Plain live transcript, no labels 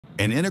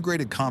An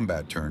integrated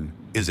combat turn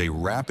is a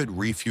rapid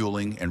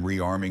refueling and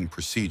rearming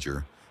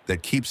procedure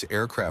that keeps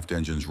aircraft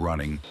engines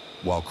running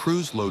while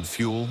crews load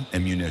fuel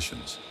and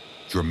munitions,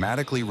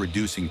 dramatically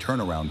reducing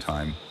turnaround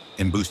time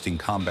and boosting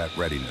combat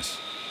readiness.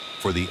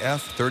 For the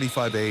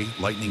F-35A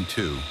Lightning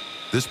II,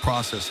 this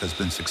process has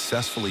been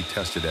successfully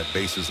tested at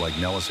bases like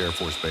Nellis Air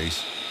Force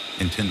Base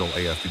and Tyndall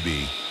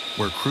AFB,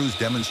 where crews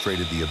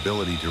demonstrated the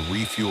ability to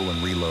refuel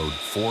and reload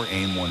 4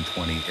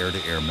 AIM-120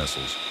 air-to-air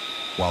missiles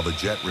while the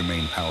jet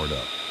remained powered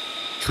up.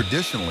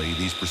 Traditionally,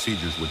 these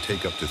procedures would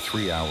take up to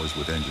 3 hours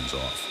with engines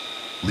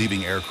off,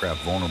 leaving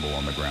aircraft vulnerable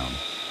on the ground.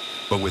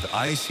 But with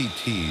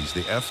ICTs,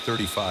 the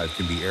F-35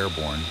 can be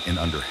airborne in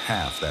under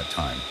half that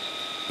time,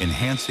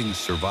 enhancing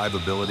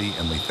survivability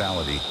and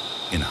lethality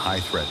in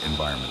high-threat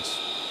environments.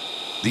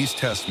 These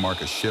tests mark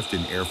a shift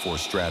in Air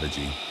Force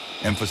strategy,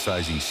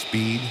 emphasizing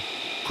speed,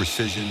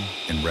 precision,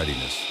 and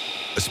readiness,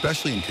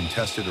 especially in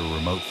contested or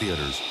remote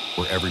theaters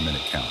where every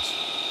minute counts.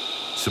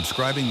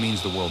 Subscribing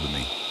means the world to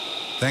me.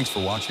 Thanks for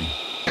watching.